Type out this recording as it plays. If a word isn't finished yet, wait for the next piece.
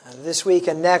This week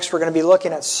and next we're going to be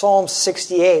looking at Psalm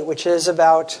 68, which is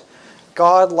about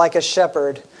God like a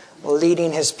shepherd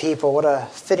leading his people. What a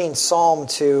fitting psalm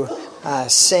to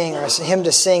sing, or a hymn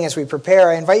to sing as we prepare.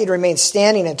 I invite you to remain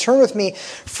standing and turn with me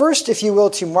first, if you will,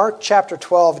 to Mark chapter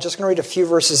 12. Just going to read a few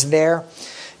verses there.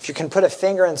 If you can put a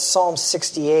finger in Psalm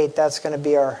 68, that's going to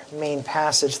be our main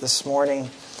passage this morning.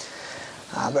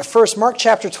 But first, Mark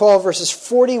chapter 12, verses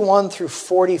 41 through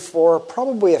 44,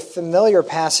 probably a familiar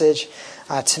passage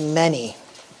to many.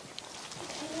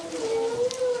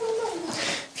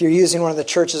 If you're using one of the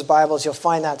church's Bibles, you'll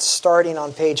find that starting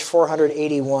on page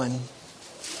 481.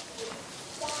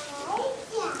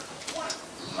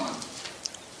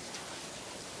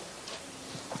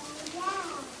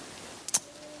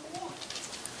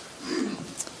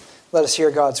 Let us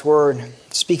hear God's word.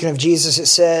 Speaking of Jesus, it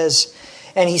says,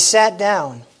 "And he sat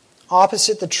down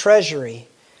opposite the treasury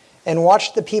and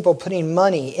watched the people putting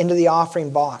money into the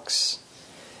offering box.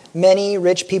 Many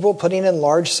rich people putting in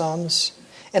large sums.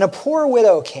 And a poor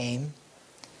widow came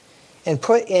and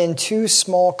put in 2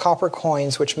 small copper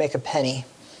coins, which make a penny.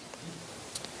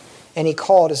 And he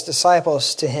called his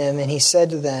disciples to him, and he said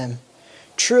to them,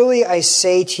 'Truly I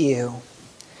say to you,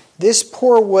 this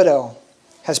poor widow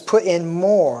has put in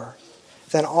more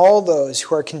than all those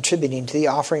who are contributing to the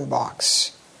offering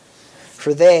box.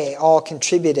 For they all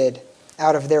contributed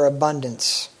out of their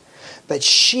abundance. But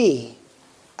she,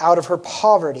 out of her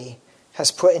poverty,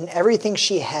 has put in everything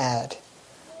she had,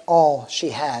 all she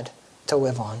had to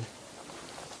live on.'"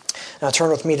 Now turn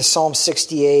with me to Psalm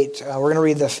 68. We're going to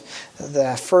read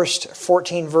the first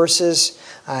 14 verses,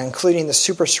 including the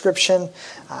superscription.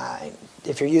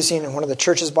 If you're using one of the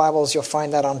church's Bibles, you'll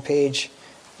find that on page...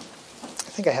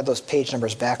 I think I had those page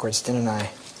numbers backwards, didn't I?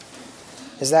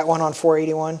 Is that one on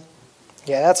 481?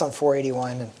 Yeah, that's on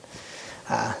 481.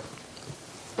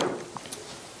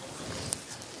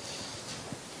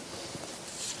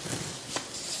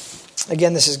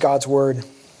 Again, this is God's word.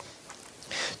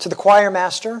 To the choir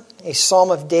master, a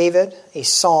psalm of David, a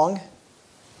song.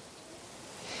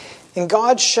 "And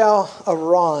God shall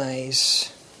arise.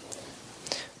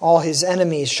 All his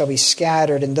enemies shall be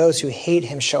scattered, and those who hate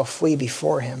him shall flee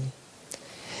before him.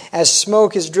 As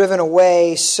smoke is driven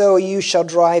away, so you shall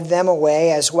drive them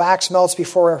away. As wax melts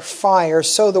before fire,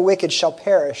 so the wicked shall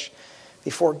perish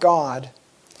before God.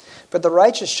 But the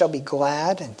righteous shall be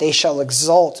glad, and they shall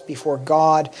exult before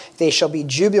God. They shall be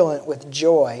jubilant with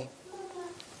joy.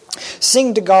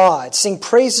 Sing to God, sing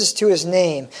praises to his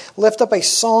name. Lift up a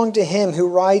song to him who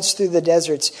rides through the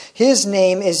deserts. His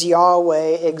name is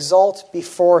Yahweh, exult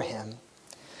before him.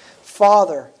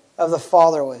 Father of the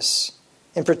fatherless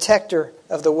and protector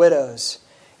of the widows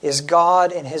is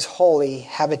God in his holy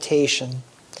habitation.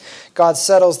 God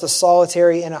settles the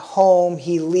solitary in a home.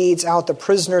 He leads out the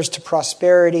prisoners to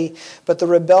prosperity, but the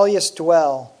rebellious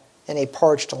dwell in a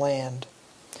parched land.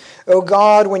 O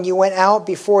God, when you went out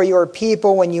before your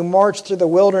people, when you marched through the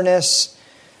wilderness,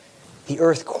 the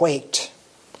earth quaked.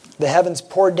 The heavens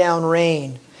poured down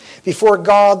rain. Before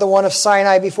God, the one of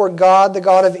Sinai, before God, the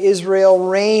God of Israel,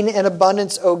 rain in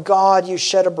abundance, O God, you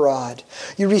shed abroad.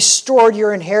 You restored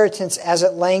your inheritance as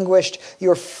it languished.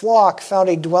 Your flock found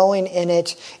a dwelling in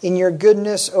it. In your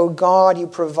goodness, O God, you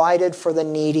provided for the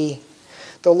needy.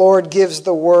 The Lord gives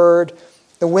the word.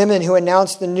 The women who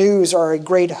announce the news are a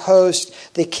great host.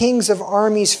 The kings of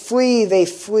armies flee, they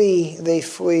flee, they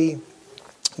flee.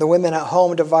 The women at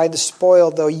home divide the spoil,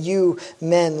 though you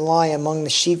men lie among the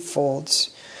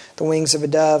sheepfolds. The wings of a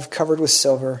dove covered with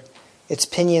silver, its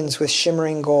pinions with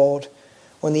shimmering gold.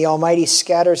 When the Almighty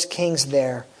scatters kings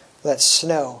there, let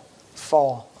snow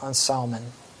fall on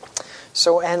Solomon.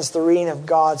 So ends the reading of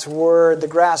God's word. The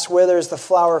grass withers, the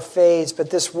flower fades, but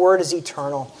this word is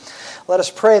eternal. Let us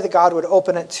pray that God would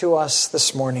open it to us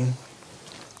this morning.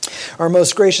 Our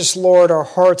most gracious Lord, our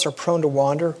hearts are prone to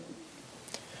wander.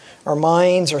 Our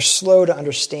minds are slow to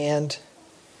understand.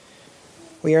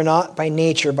 We are not by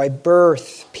nature, by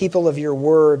birth, people of your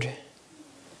word.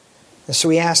 And so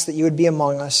we ask that you would be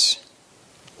among us,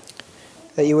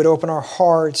 that you would open our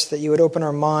hearts, that you would open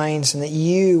our minds, and that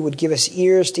you would give us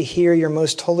ears to hear your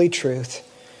most holy truth,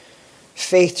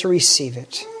 faith to receive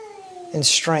it, and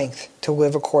strength to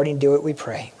live according to it, we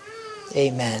pray.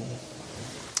 Amen.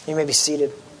 You may be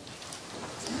seated.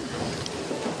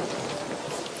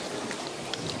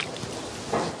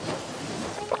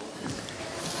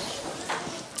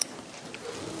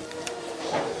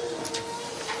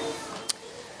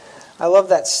 I love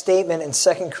that statement in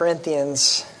 2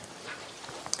 Corinthians.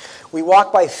 We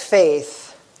walk by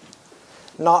faith,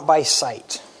 not by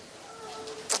sight.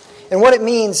 And what it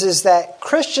means is that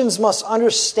Christians must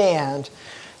understand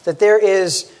that there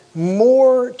is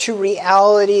more to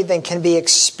reality than can be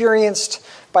experienced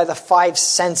by the five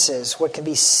senses, what can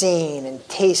be seen and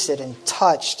tasted and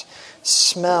touched,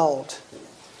 smelled,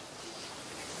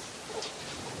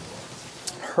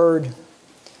 heard.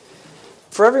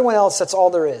 For everyone else, that's all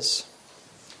there is.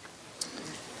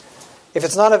 If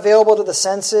it's not available to the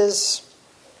senses,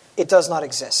 it does not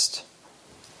exist.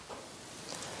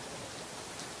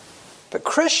 But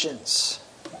Christians,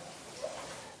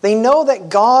 they know that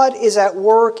God is at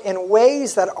work in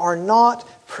ways that are not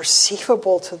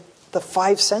perceivable to the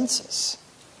five senses.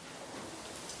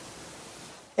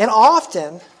 And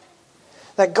often,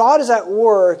 that God is at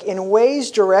work in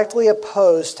ways directly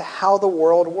opposed to how the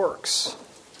world works.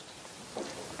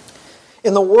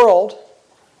 In the world,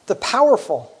 the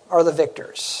powerful are the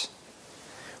victors.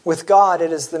 With God,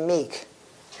 it is the meek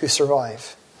who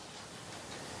survive.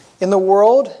 In the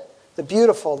world, the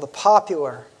beautiful, the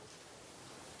popular,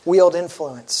 wield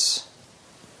influence.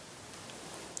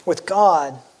 With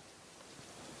God,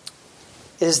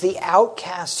 it is the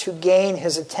outcasts who gain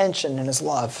His attention and His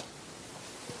love.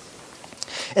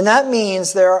 And that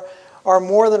means there are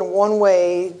more than one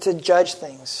way to judge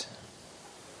things.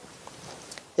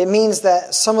 It means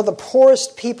that some of the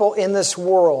poorest people in this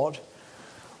world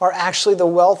are actually the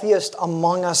wealthiest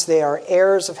among us. They are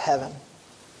heirs of heaven.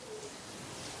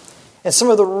 And some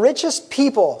of the richest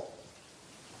people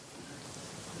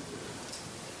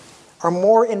are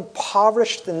more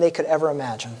impoverished than they could ever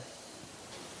imagine.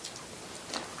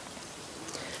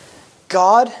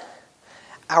 God,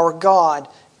 our God,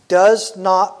 does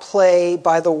not play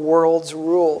by the world's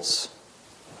rules.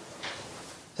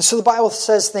 And so the Bible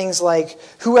says things like,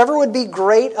 whoever would be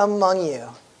great among you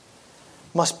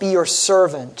must be your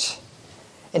servant,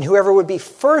 and whoever would be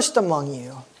first among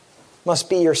you must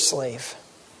be your slave.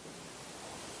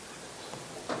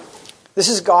 This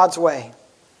is God's way.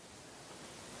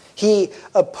 He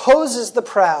opposes the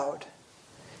proud.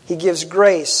 He gives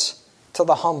grace to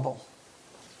the humble.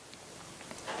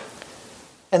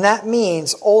 And that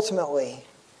means, ultimately,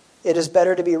 it is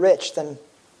better to be it's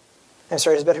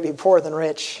better to be poor than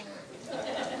rich.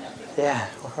 Yeah,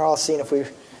 we're all seeing if we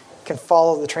can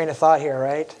follow the train of thought here,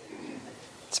 right?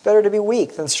 It's better to be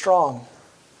weak than strong,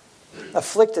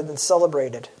 afflicted than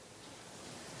celebrated,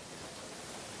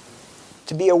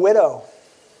 to be a widow,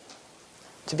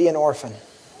 to be an orphan.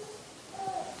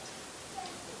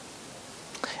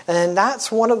 And that's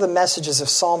one of the messages of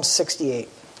Psalm 68.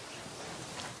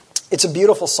 It's a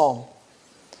beautiful psalm.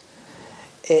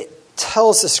 It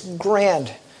tells this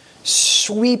grand,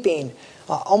 sweeping,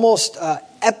 almost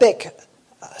epic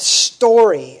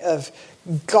story of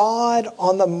God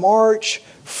on the march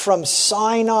from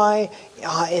Sinai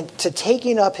to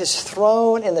taking up His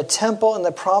throne in the temple in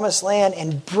the promised land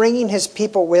and bringing His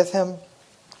people with Him.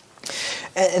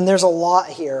 And there's a lot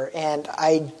here, and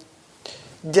I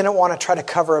didn't want to try to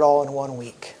cover it all in 1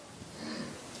 week.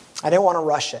 I didn't want to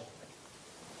rush it.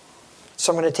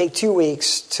 So I'm going to take 2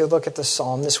 weeks to look at the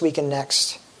psalm, this week and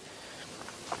next.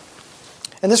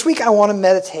 And this week I want to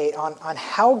meditate on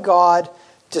how God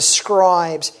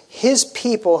describes His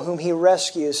people whom He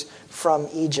rescues from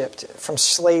Egypt, from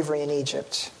slavery in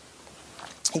Egypt.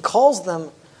 He calls them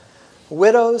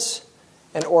widows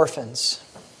and orphans.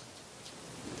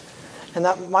 And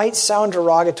that might sound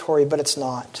derogatory, but it's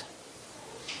not.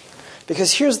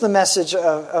 Because here's the message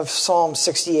of Psalm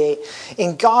 68.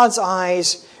 In God's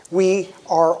eyes, we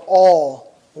are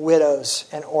all widows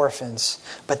and orphans.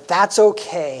 But that's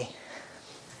okay,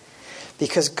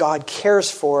 because God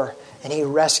cares for and He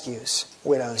rescues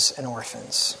widows and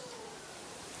orphans.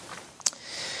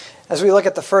 As we look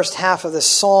at the first half of this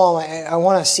psalm, I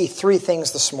want to see three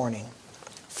things this morning.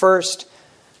 First,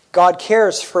 God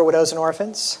cares for widows and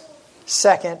orphans.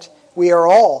 Second, we are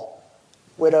all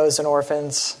widows and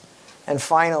orphans. And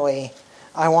finally,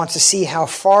 I want to see how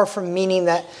far from meaning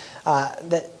that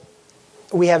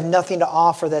we have nothing to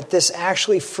offer, that this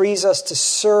actually frees us to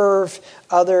serve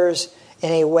others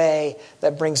in a way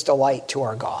that brings delight to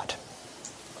our God.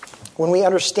 When we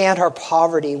understand our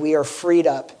poverty, we are freed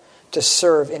up to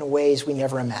serve in ways we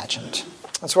never imagined.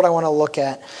 That's what I want to look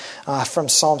at from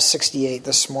Psalm 68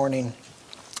 this morning.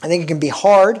 I think it can be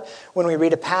hard when we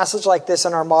read a passage like this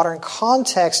in our modern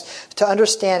context to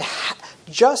understand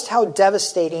just how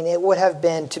devastating it would have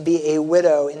been to be a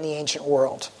widow in the ancient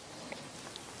world.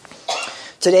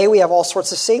 Today we have all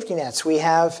sorts of safety nets. We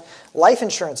have life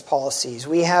insurance policies.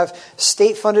 We have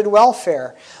state-funded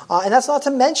welfare. And that's not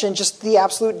to mention just the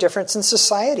absolute difference in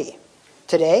society.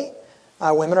 Today,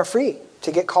 Women are free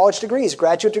to get college degrees,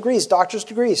 graduate degrees, doctor's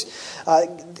degrees.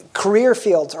 Career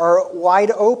fields are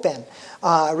wide open,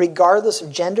 regardless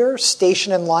of gender,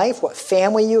 station in life, what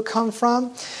family you come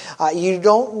from. You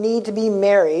don't need to be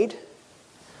married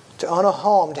to own a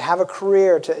home, to have a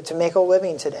career, to make a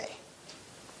living today.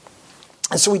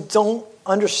 And so we don't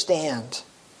understand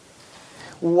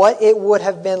what it would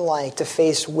have been like to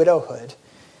face widowhood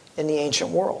in the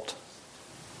ancient world.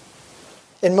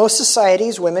 In most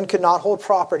societies, women could not hold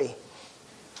property.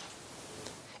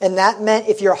 And that meant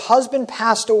if your husband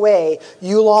passed away,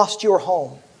 you lost your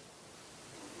home,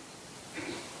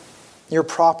 your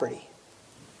property.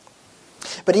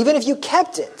 But even if you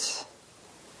kept it,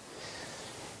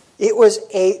 it was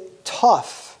a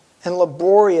tough and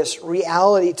laborious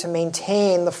reality to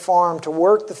maintain the farm, to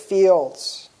work the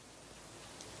fields.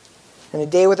 In a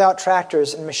day without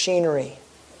tractors and machinery.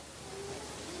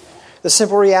 The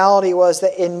simple reality was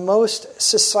that in most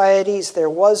societies there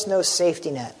was no safety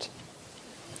net.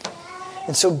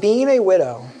 And so being a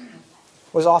widow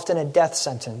was often a death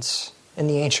sentence in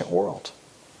the ancient world.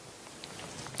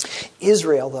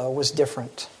 Israel, though, was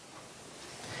different.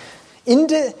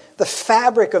 Into the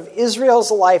fabric of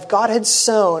Israel's life, God had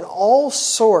sown all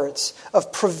sorts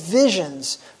of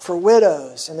provisions for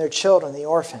widows and their children, the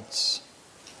orphans.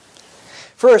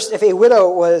 First, if a widow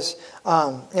was,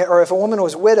 or if a woman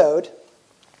was widowed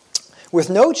with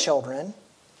no children,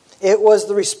 it was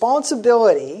the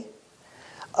responsibility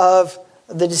of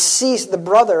the deceased, the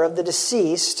brother of the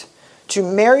deceased, to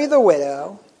marry the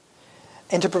widow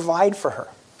and to provide for her.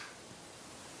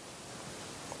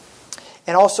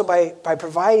 And also by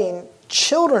providing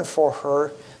children for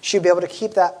her, she'd be able to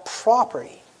keep that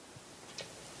property.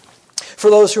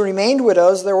 For those who remained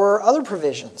widows, there were other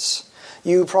provisions.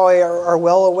 You probably are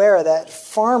well aware that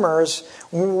farmers,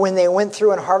 when they went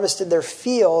through and harvested their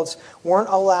fields, weren't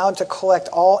allowed to collect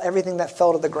everything that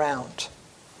fell to the ground.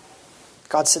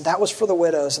 God said that was for the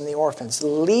widows and the orphans.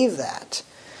 Leave that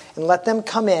and let them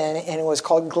come in, and it was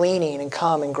called gleaning, and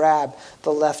come and grab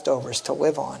the leftovers to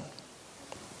live on.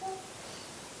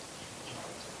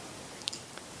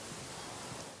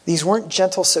 These weren't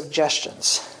gentle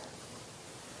suggestions.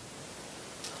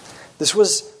 This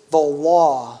was the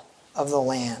law of the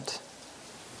land.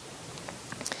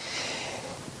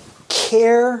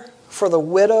 Care for the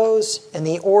widows and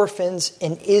the orphans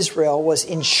in Israel was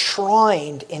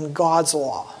enshrined in God's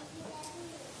law.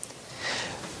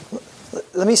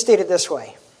 Let me state it this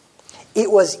way.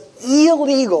 It was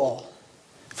illegal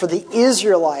for the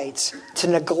Israelites to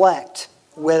neglect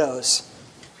widows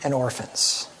and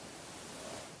orphans.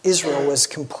 Israel was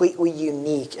completely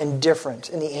unique and different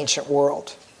in the ancient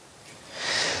world.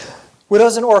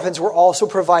 Widows and orphans were also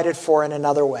provided for in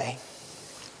another way.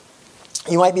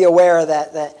 You might be aware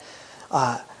that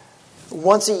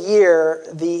once a year,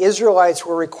 the Israelites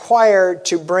were required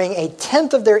to bring a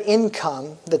tenth of their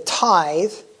income, the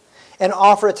tithe, and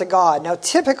offer it to God. Now,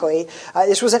 typically,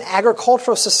 this was an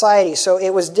agricultural society, so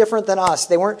it was different than us.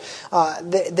 They weren't.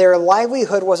 Their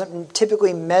livelihood wasn't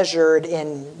typically measured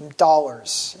in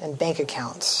dollars and bank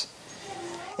accounts,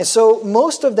 and so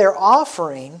most of their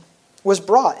offering was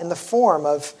brought in the form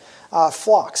of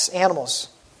flocks, animals,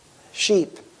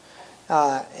 sheep,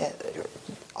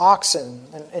 oxen,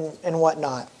 and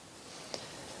whatnot,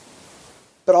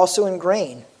 but also in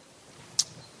grain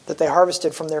that they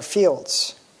harvested from their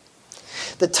fields.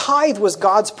 The tithe was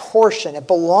God's portion. It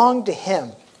belonged to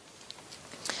Him.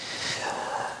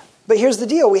 But here's the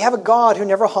deal. We have a God who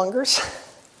never hungers.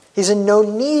 He's in no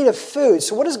need of food.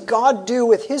 So what does God do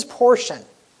with His portion?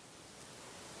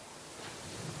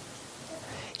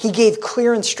 He gave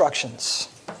clear instructions.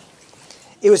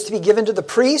 It was to be given to the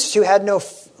priests who had no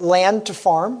land to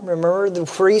farm. Remember, the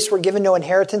priests were given no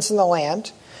inheritance in the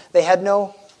land. They had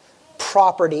no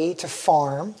property to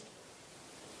farm.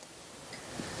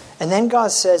 And then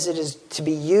God says it is to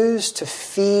be used to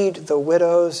feed the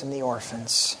widows and the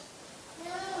orphans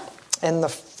and the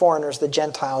foreigners, the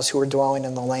Gentiles who were dwelling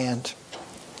in the land.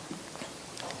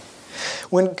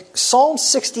 When Psalm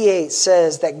 68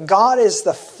 says that God is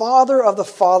the father of the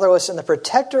fatherless and the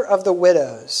protector of the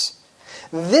widows,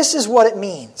 this is what it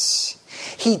means.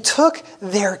 He took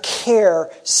their care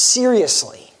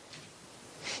seriously.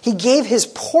 He gave His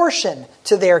portion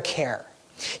to their care.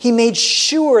 He made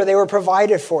sure they were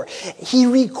provided for. He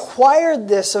required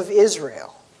this of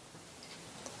Israel.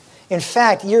 In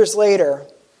fact, years later,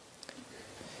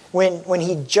 when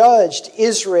He judged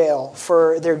Israel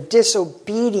for their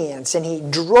disobedience and He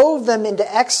drove them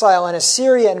into exile in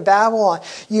Assyria and Babylon,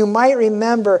 you might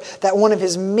remember that one of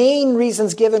His main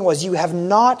reasons given was, "You have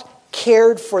not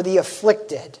cared for the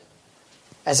afflicted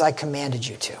as I commanded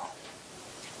you to."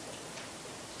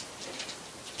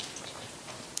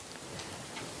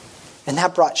 And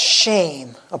that brought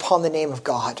shame upon the name of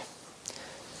God.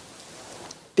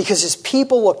 Because his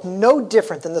people looked no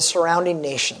different than the surrounding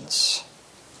nations.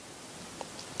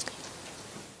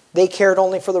 They cared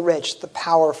only for the rich, the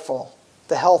powerful,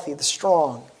 the healthy, the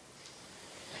strong.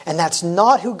 And that's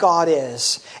not who God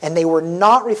is. And they were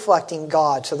not reflecting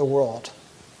God to the world.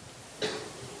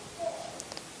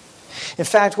 In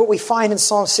fact, what we find in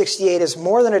Psalm 68 is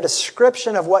more than a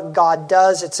description of what God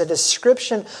does. It's a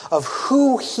description of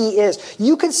who he is.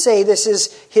 You could say this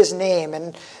is his name,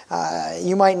 and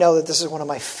you might know that this is one of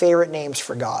my favorite names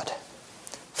for God.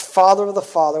 Father of the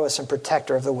fatherless and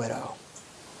protector of the widow.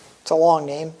 It's a long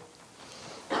name,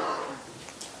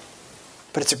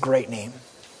 but it's a great name.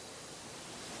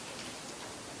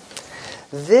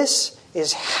 This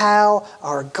is how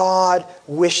our God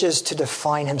wishes to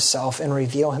define himself and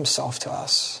reveal himself to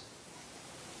us.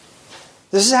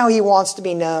 This is how he wants to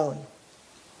be known.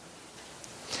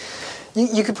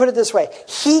 You could put it this way.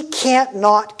 He can't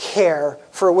not care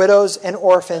for widows and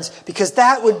orphans because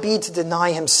that would be to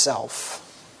deny himself.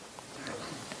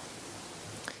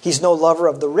 He's no lover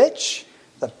of the rich,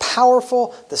 the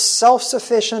powerful, the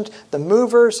self-sufficient, the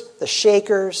movers, the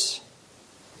shakers.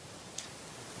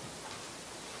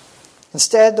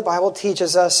 Instead, the Bible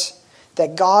teaches us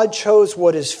that God chose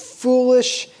what is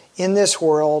foolish in this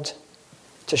world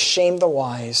to shame the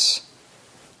wise.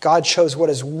 God chose what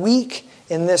is weak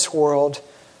in this world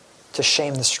to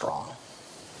shame the strong.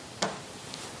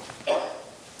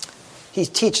 He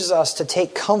teaches us to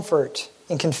take comfort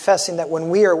in confessing that when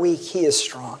we are weak, he is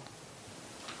strong.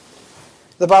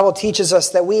 The Bible teaches us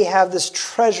that we have this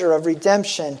treasure of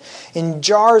redemption in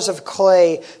jars of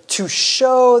clay to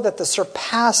show that the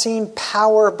surpassing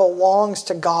power belongs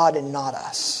to God and not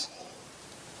us.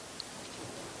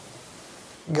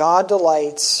 God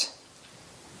delights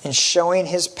in showing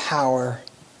his power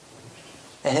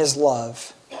and his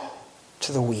love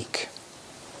to the weak.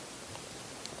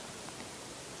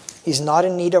 He's not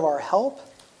in need of our help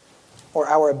or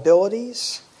our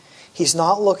abilities. He's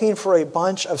not looking for a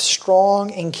bunch of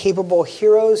strong and capable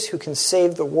heroes who can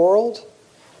save the world.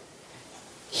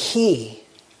 He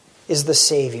is the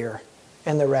Savior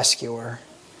and the rescuer.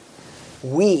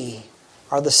 We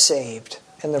are the saved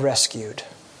and the rescued.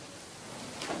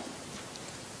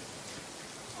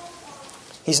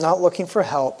 He's not looking for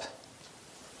help.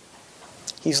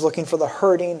 He's looking for the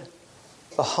hurting,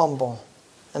 the humble,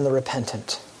 and the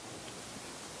repentant.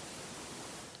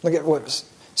 Look at what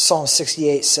Psalm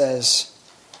 68 says.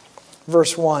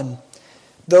 Verse 1,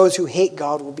 those who hate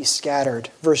God will be scattered.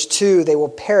 Verse 2, they will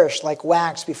perish like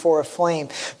wax before a flame.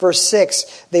 Verse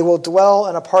 6, they will dwell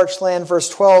in a parched land. Verse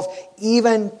 12,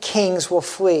 even kings will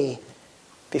flee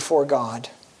before God.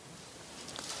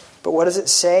 But what does it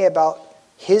say about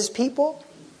his people?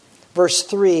 Verse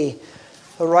 3,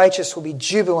 the righteous will be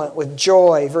jubilant with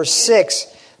joy. Verse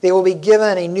 6, they will be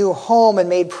given a new home and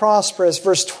made prosperous.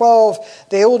 Verse 12,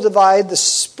 they will divide the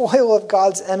spoil of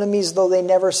God's enemies, though they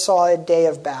never saw a day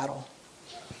of battle.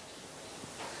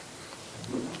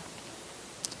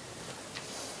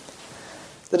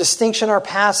 The distinction in our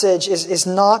passage is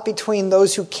not between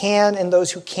those who can and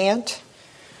those who can't.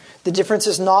 The difference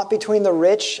is not between the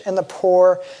rich and the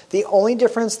poor. The only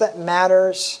difference that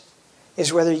matters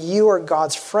is whether you are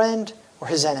God's friend or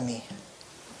his enemy.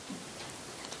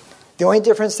 The only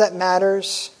difference that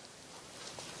matters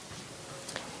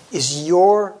is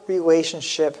your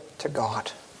relationship to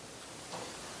God.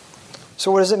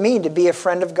 So what does it mean to be a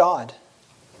friend of God?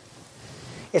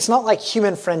 It's not like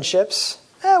human friendships.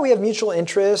 We have mutual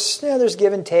interests. There's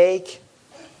give and take.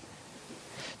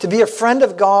 To be a friend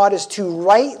of God is to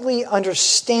rightly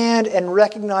understand and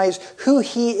recognize who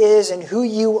he is and who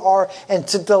you are, and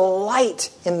to delight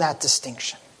in that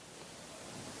distinction.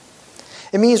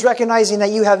 It means recognizing that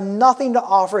you have nothing to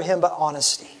offer him but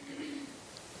honesty.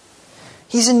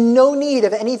 He's in no need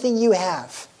of anything you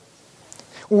have.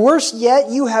 Worse yet,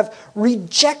 you have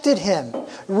rejected him,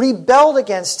 rebelled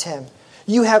against him.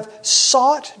 You have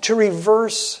sought to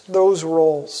reverse those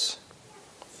roles.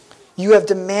 You have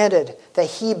demanded that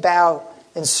he bow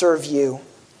and serve you.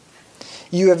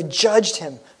 You have judged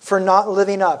him for not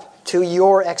living up to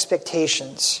your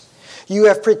expectations. You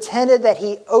have pretended that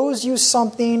he owes you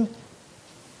something,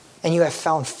 and you have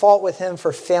found fault with him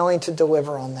for failing to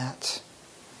deliver on that.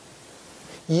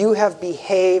 You have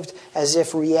behaved as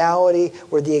if reality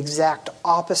were the exact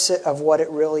opposite of what it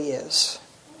really is.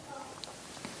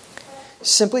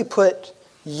 Simply put,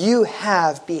 you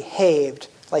have behaved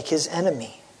like his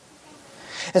enemy.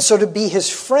 And so to be his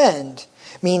friend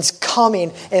means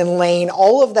coming and laying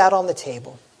all of that on the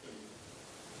table.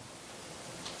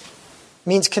 It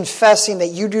means confessing that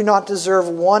you do not deserve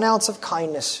 1 ounce of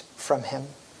kindness from him.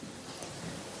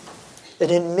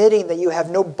 and admitting that you have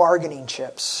no bargaining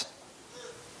chips,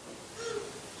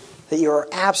 that you are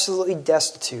absolutely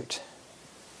destitute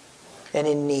and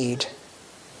in need.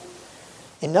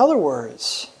 In other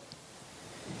words,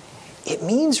 it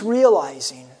means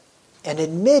realizing and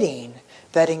admitting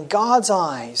that in God's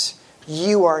eyes,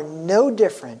 you are no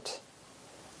different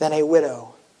than a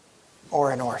widow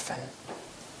or an orphan.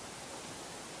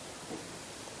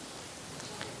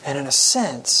 And in a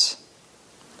sense,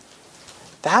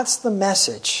 that's the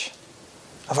message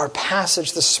of our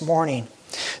passage this morning.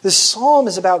 This psalm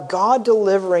is about God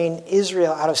delivering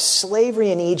Israel out of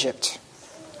slavery in Egypt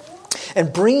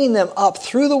and bringing them up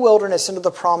through the wilderness into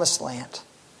the promised land.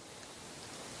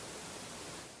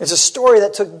 It's a story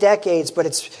that took decades, but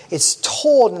it's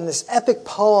told in this epic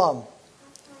poem,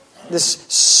 this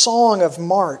song of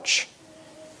march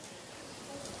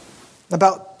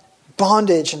about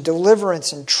bondage and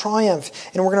deliverance and triumph.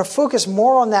 And we're going to focus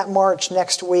more on that march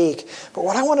next week. But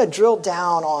what I want to drill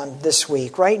down on this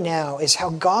week, right now, is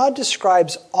how God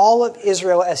describes all of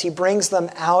Israel as He brings them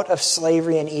out of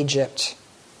slavery in Egypt.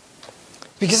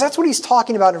 Because that's what He's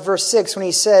talking about in verse 6 when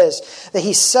He says that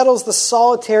He settles the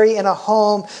solitary in a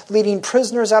home, leading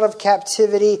prisoners out of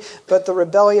captivity, but the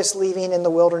rebellious leaving in the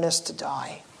wilderness to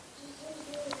die.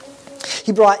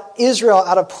 He brought Israel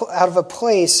out of a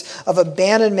place of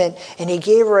abandonment, and He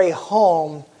gave her a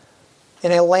home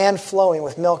in a land flowing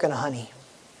with milk and honey.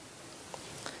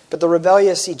 But the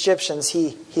rebellious Egyptians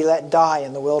He let die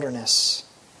in the wilderness.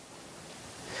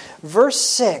 Verse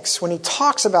 6, when He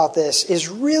talks about this, is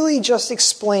really just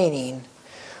explaining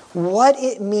what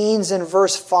it means in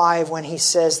verse 5 when He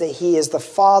says that He is the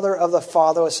father of the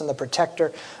fatherless and the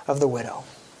protector of the widow.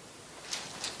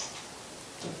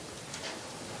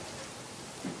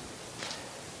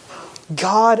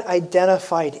 God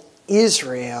identified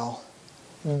Israel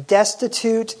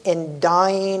destitute and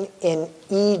dying in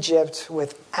Egypt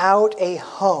without a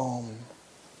home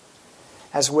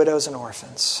as widows and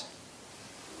orphans.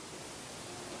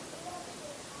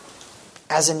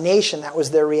 As a nation, that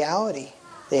was their reality.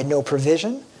 They had no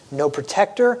provision, no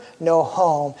protector, no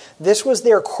home. This was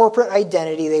their corporate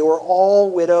identity. They were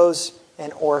all widows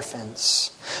and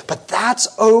orphans. But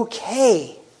that's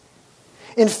okay.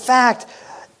 In fact,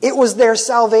 it was their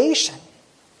salvation.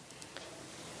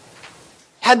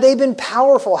 Had they been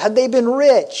powerful, had they been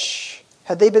rich,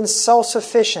 had they been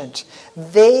self-sufficient,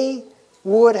 they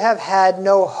would have had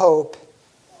no hope.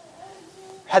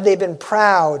 Had they been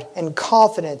proud and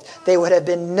confident, they would have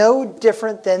been no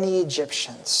different than the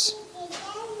Egyptians.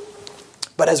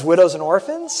 But as widows and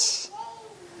orphans,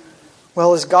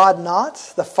 well, is God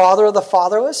not the father of the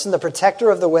fatherless and the protector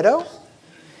of the widow?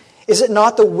 Is it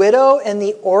not the widow and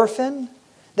the orphan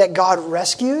that God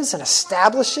rescues and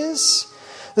establishes?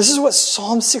 This is what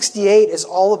Psalm 68 is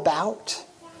all about.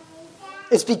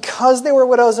 It's because they were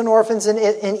widows and orphans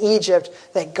in Egypt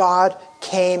that God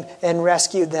came and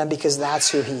rescued them, because that's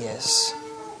who He is.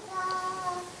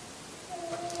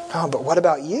 Oh, but what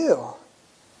about you?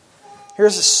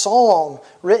 Here's a psalm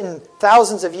written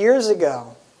thousands of years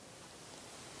ago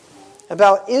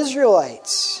about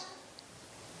Israelites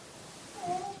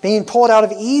being pulled out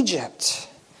of Egypt.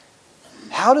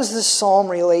 How does this psalm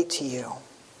relate to you?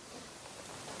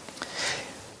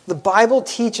 The Bible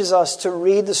teaches us to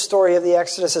read the story of the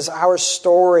Exodus as our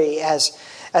story, as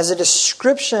a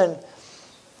description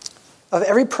of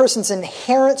every person's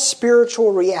inherent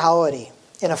spiritual reality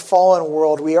in a fallen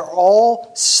world. We are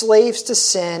all slaves to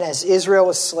sin, as Israel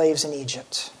was slaves in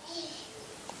Egypt.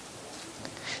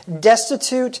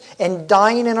 Destitute and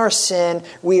dying in our sin,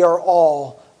 we are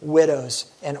all widows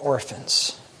and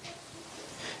orphans.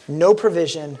 No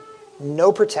provision,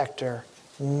 no protector,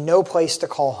 no place to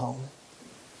call home.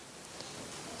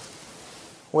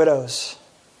 Widows,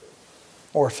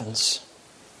 orphans.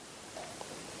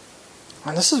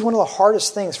 And this is one of the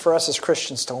hardest things for us as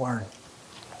Christians to learn.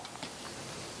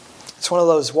 It's one of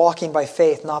those walking by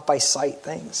faith, not by sight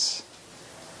things.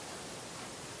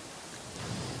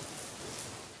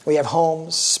 We have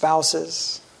homes,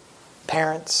 spouses,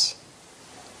 parents.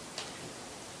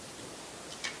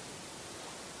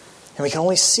 And we can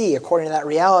only see according to that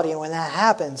reality. And when that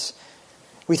happens,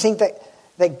 we think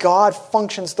that God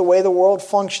functions the way the world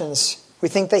functions. We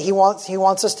think that He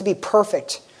wants us to be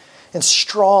perfect and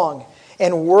strong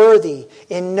and worthy,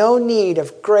 in no need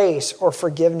of grace or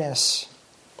forgiveness.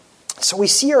 So we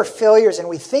see our failures and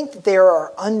we think that they are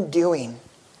our undoing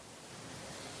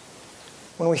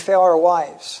when we fail our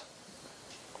wives,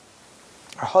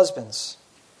 our husbands,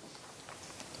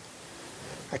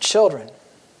 our children,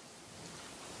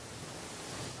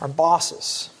 our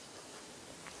bosses,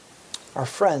 our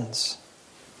friends,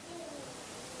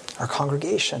 our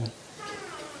congregation.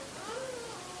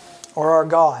 or our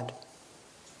God.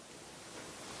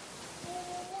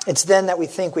 It's then that we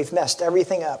think we've messed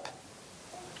everything up.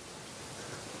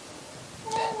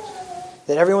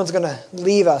 That everyone's going to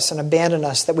leave us and abandon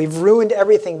us, that we've ruined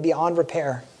everything beyond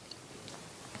repair.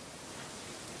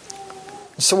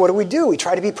 So what do? We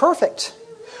try to be perfect,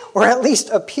 or at least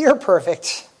appear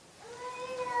perfect.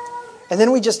 And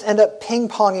then we just end up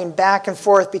ping-ponging back and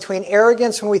forth between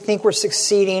arrogance when we think we're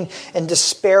succeeding and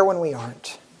despair when we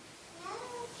aren't.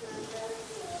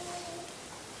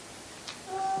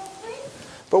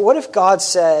 But what if God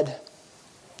said,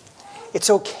 it's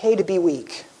okay to be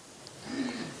weak?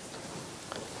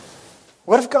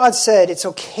 What if God said, it's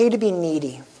okay to be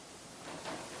needy?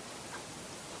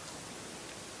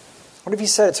 What if He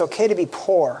said, it's okay to be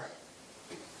poor?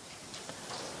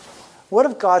 What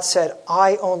if God said,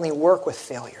 I only work with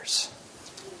failures?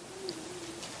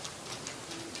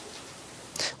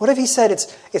 What if He said,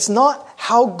 it's not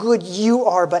how good you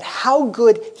are, but how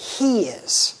good He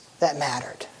is that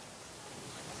mattered?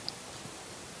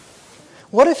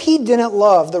 What if He didn't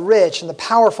love the rich and the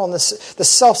powerful and the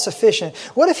self-sufficient?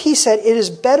 What if He said, it is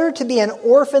better to be an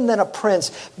orphan than a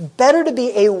prince, better to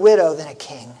be a widow than a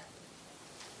king?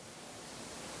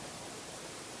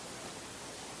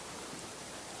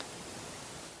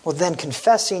 Well, then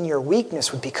confessing your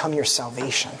weakness would become your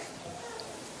salvation.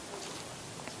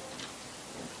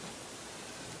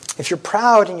 If you're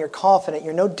proud and you're confident,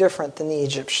 you're no different than the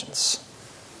Egyptians.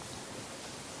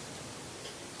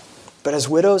 But as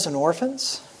widows and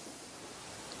orphans,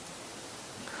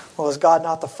 well, is God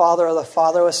not the father of the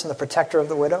fatherless and the protector of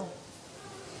the widow?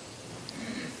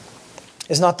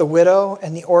 Is not the widow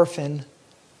and the orphan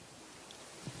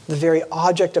the very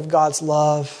object of God's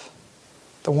love,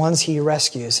 the ones He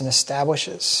rescues and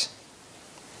establishes?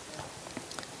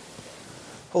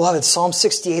 Beloved, Psalm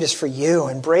 68 is for you.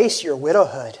 Embrace your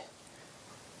widowhood.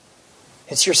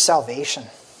 It's your salvation.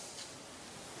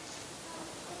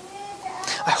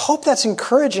 I hope that's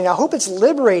encouraging. I hope it's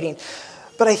liberating.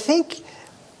 But I think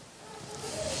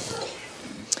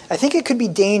it could be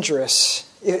dangerous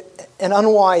and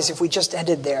unwise if we just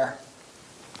ended there.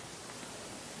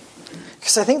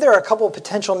 Because I think there are a couple of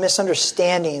potential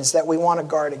misunderstandings that we want to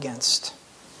guard against.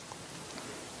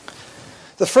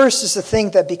 The first is to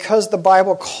think that because the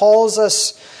Bible calls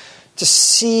us to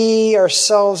see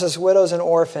ourselves as widows and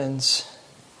orphans,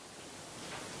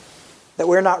 that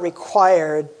we're not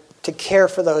required to care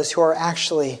for those who are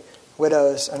actually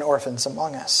widows and orphans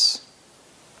among us.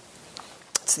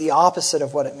 It's the opposite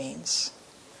of what it means.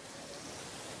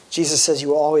 Jesus says, you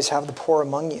will always have the poor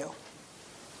among you.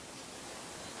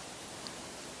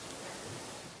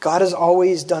 God has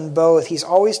always done both. He's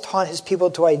always taught His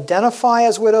people to identify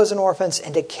as widows and orphans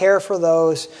and to care for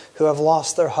those who have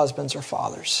lost their husbands or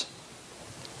fathers.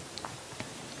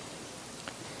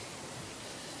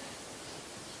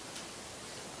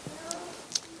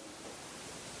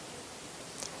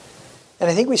 And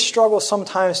I think we struggle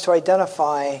sometimes to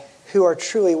identify who are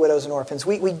truly widows and orphans.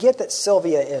 We get that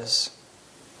Sylvia is.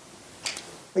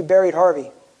 We buried Harvey.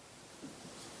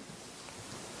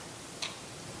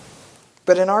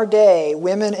 But in our day,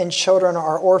 women and children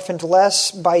are orphaned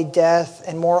less by death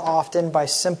and more often by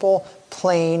simple,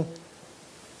 plain,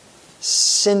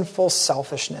 sinful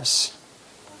selfishness.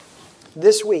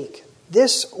 This week,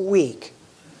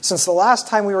 since the last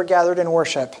time we were gathered in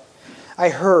worship, I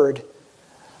heard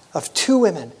of 2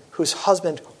 women whose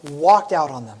husband walked out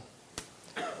on them.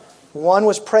 One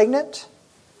was pregnant,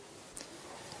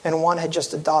 and one had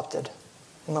just adopted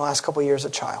in the last couple of years a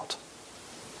child.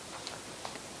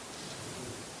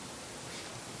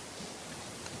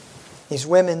 These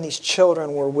women, these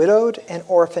children were widowed and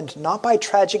orphaned not by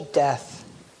tragic death,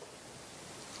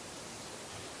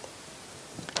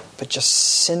 but just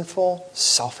sinful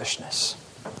selfishness.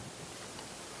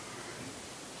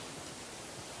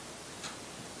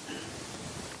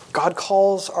 God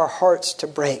calls our hearts to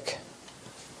break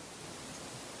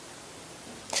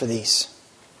for these.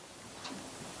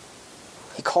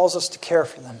 He calls us to care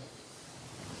for them.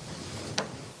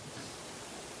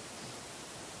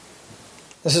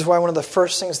 This is why one of the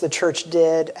first things the church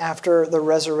did after the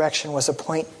resurrection was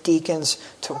appoint deacons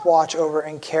to watch over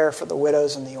and care for the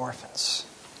widows and the orphans.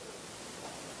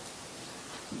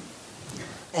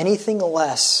 Anything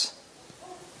less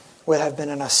would have been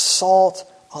an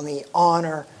assault on the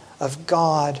honor of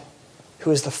God,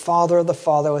 who is the father of the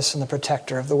fatherless and the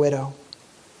protector of the widow.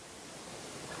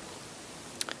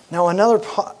 Now, another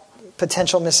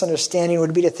potential misunderstanding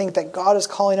would be to think that God is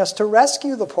calling us to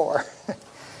rescue the poor.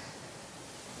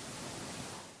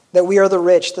 That we are the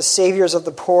rich, the saviors of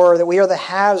the poor, that we are the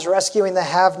haves rescuing the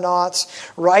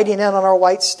have-nots, riding in on our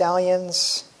white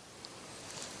stallions.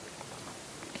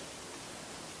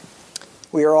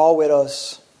 We are all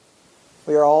widows.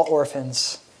 We are all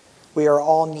orphans. We are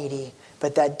all needy.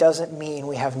 But that doesn't mean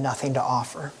we have nothing to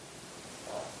offer.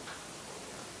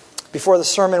 Before the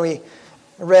sermon, we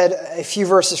read a few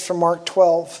verses from Mark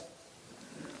 12.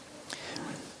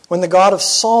 When the God of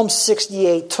Psalm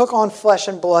 68 took on flesh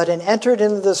and blood and entered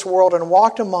into this world and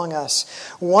walked among us,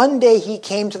 one day he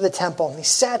came to the temple and he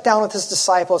sat down with his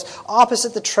disciples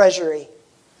opposite the treasury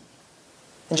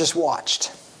and just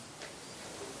watched.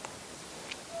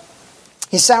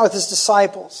 He sat with his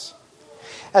disciples.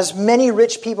 As many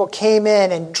rich people came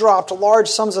in and dropped large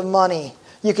sums of money,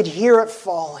 you could hear it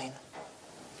falling.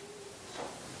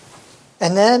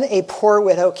 And then a poor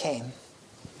widow came,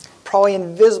 probably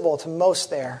invisible to most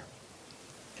there.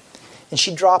 And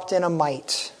she dropped in a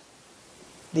mite,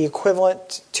 the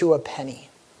equivalent to a penny.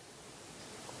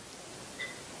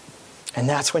 And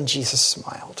that's when Jesus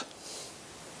smiled.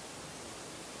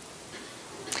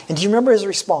 And do you remember his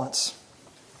response?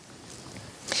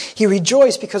 He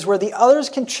rejoiced because where the others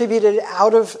contributed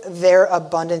out of their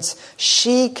abundance,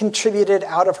 she contributed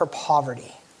out of her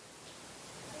poverty.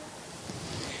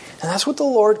 And that's what the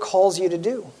Lord calls you to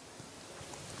do.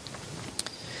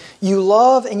 You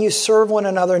love and you serve one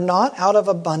another not out of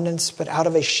abundance, but out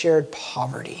of a shared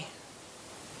poverty.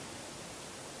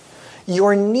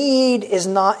 Your need is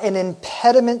not an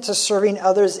impediment to serving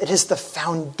others. It is the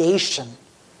foundation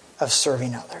of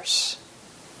serving others.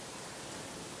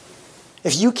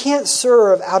 If you can't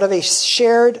serve out of a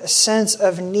shared sense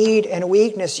of need and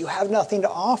weakness, you have nothing to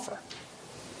offer.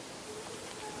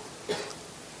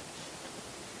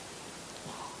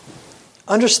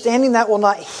 Understanding that will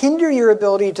not hinder your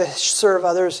ability to serve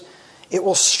others, it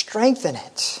will strengthen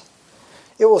it.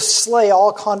 It will slay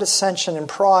all condescension and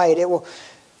pride. It will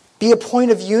be a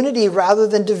point of unity rather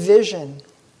than division.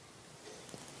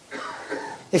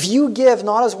 If you give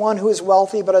not as one who is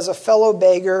wealthy, but as a fellow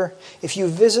beggar, if you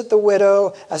visit the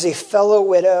widow as a fellow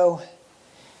widow,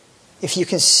 if you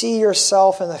can see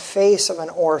yourself in the face of an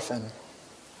orphan,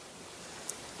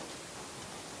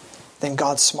 then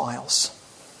God smiles.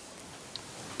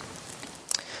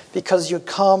 Because you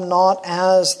come not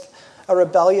as a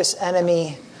rebellious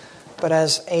enemy, but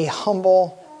as a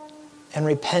humble and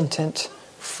repentant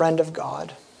friend of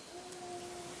God.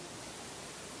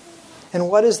 And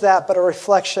what is that but a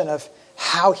reflection of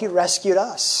how he rescued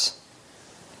us?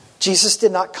 Jesus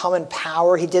did not come in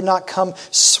power. He did not come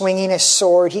swinging a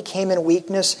sword. He came in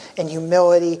weakness and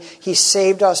humility. He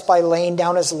saved us by laying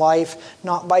down his life,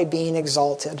 not by being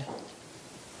exalted.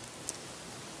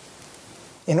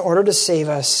 In order to save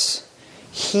us,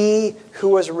 he who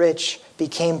was rich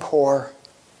became poor.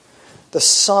 The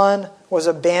Son was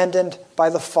abandoned by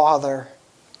the Father.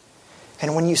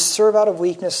 And when you serve out of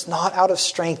weakness, not out of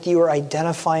strength, you are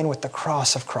identifying with the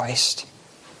cross of Christ.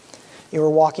 You are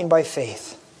walking by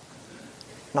faith,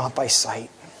 not by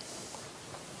sight.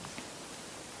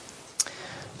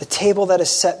 The table that is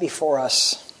set before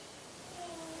us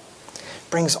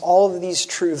brings all of these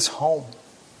truths home.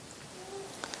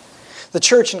 The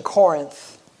church in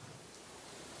Corinth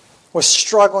was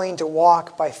struggling to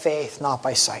walk by faith, not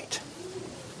by sight.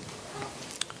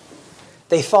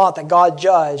 They thought that God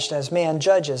judged as man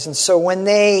judges. And so when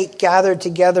they gathered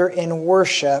together in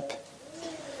worship,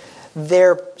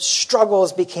 their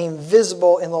struggles became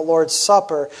visible in the Lord's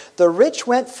Supper. The rich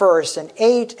went first and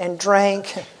ate and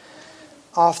drank,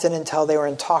 often until they were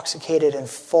intoxicated and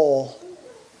full.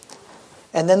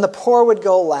 And then the poor would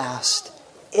go last,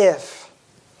 if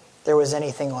there was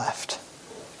anything left.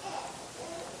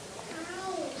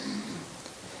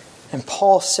 And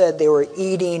Paul said they were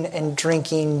eating and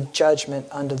drinking judgment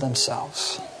unto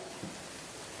themselves.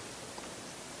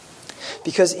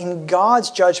 Because in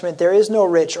God's judgment, there is no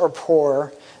rich or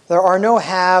poor. There are no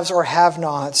haves or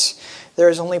have-nots. There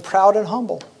is only proud and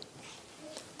humble.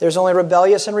 There's only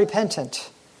rebellious and repentant.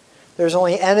 There's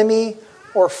only enemy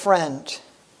or friend.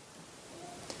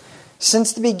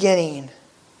 Since the beginning,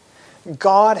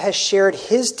 God has shared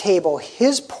his table,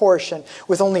 his portion,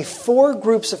 with only 4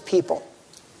 groups of people.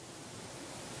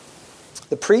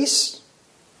 The priests,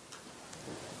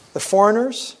 the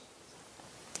foreigners,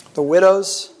 the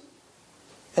widows,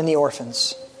 and the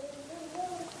orphans.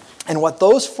 And what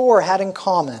those 4 had in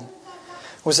common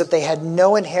was that they had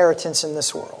no inheritance in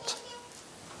this world.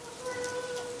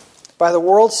 By the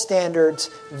world's standards,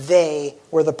 they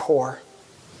were the poor.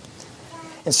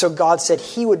 And so God said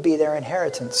he would be their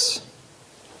inheritance.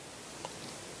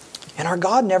 And our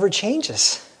God never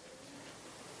changes.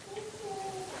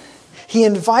 He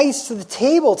invites to the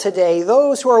table today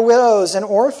those who are widows and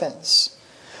orphans,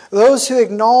 those who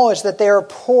acknowledge that they are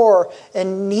poor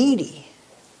and needy.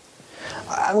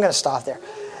 I'm going to stop there.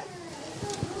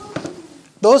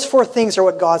 Those four things are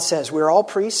what God says. We are all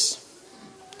priests.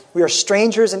 We are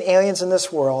strangers and aliens in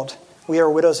this world. We are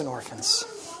widows and orphans.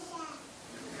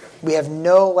 We have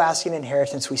no lasting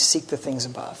inheritance. We seek the things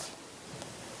above.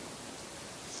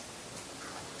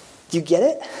 Do you get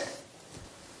it?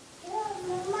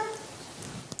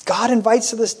 God invites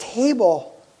to this table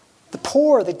the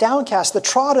poor, the downcast, the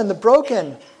trodden, the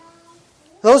broken.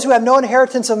 Those who have no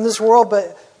inheritance in this world,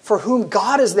 but for whom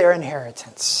God is their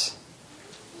inheritance.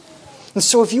 And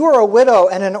so if you are a widow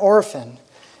and an orphan,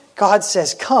 God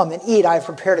says, come and eat. I have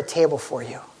prepared a table for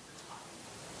you.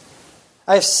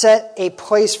 I have set a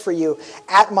place for you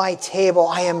at my table.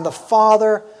 I am the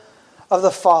father of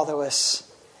the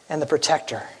fatherless and the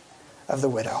protector of the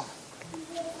widow.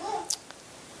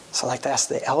 So I'd like to ask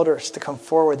the elders to come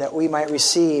forward that we might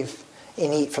receive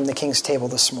and eat from the King's table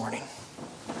this morning.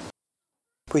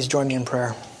 Please join me in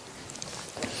prayer.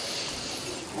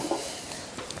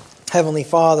 Heavenly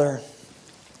Father,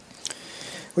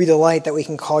 we delight that we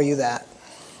can call you that.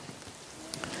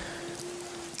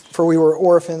 For we were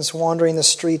orphans wandering the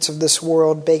streets of this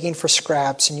world, begging for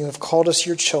scraps, and you have called us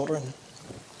your children.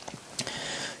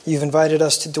 You've invited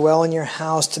us to dwell in your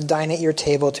house, to dine at your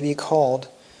table, to be called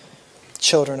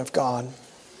children of God.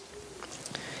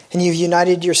 And you've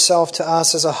united yourself to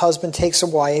us as a husband takes a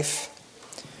wife.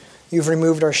 You've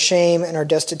removed our shame and our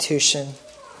destitution.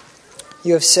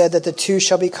 You have said that the two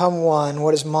shall become one.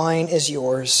 What is mine is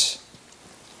yours.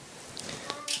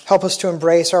 Help us to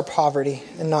embrace our poverty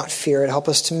and not fear it. Help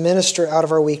us to minister out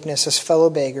of our weakness as fellow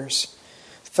beggars,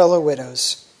 fellow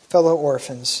widows, fellow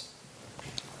orphans.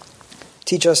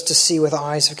 Teach us to see with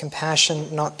eyes of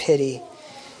compassion, not pity.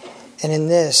 And in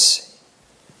this,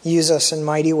 use us in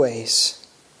mighty ways.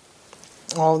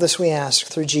 All this we ask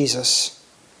through Jesus,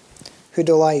 who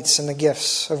delights in the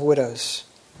gifts of widows.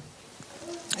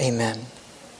 Amen.